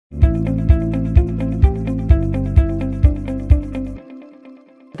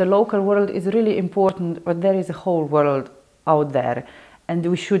the local world is really important, but there is a whole world out there, and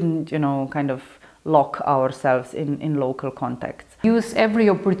we shouldn't, you know, kind of lock ourselves in local contexts. Use every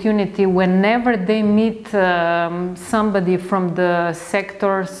opportunity whenever they meet somebody from the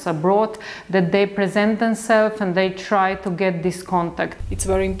sectors abroad, that they present themselves and they try to get this contact. It's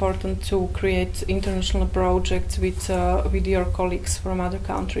very important to create international projects with your colleagues from other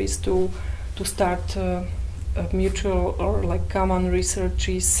countries to start mutual or like common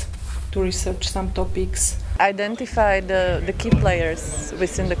researches, to research some topics. Identify the key players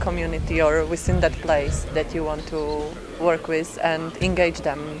within the community or within that place that you want to work with and engage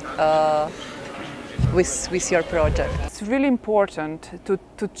them with your project. It's really important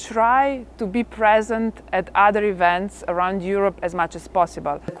to try to be present at other events around Europe as much as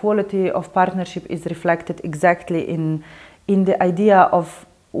possible. The quality of partnership is reflected exactly in the idea of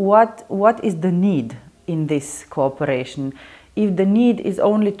what is the need in this cooperation. If the need is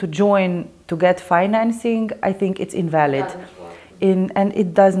only to join to get financing, I think it's invalid. And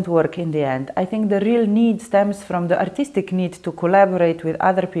it doesn't work in the end. I think the real need stems from the artistic need to collaborate with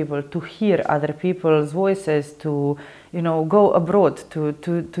other people, to hear other people's voices, to, you know, go abroad,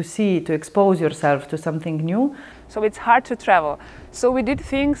 to see, to expose yourself to something new. So it's hard to travel. So we did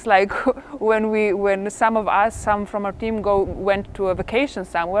things like when some from our team went to a vacation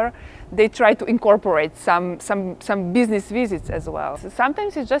somewhere, they tried to incorporate some business visits as well. So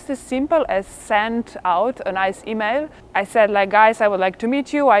sometimes it's just as simple as send out a nice email. I said, like, guys, I would like to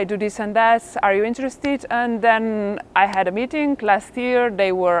meet you, I do this and that, are you interested? And then I had a meeting. Last year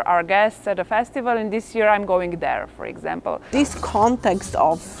they were our guests at a festival, and this year I'm going there, for example. This context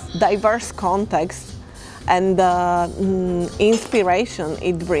of diverse context and the inspiration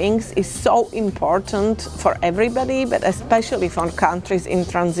it brings is so important for everybody, but especially for countries in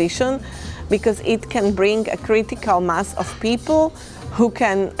transition, because it can bring a critical mass of people who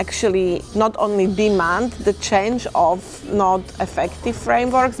can actually not only demand the change of not effective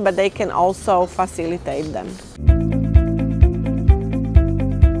frameworks, but they can also facilitate them.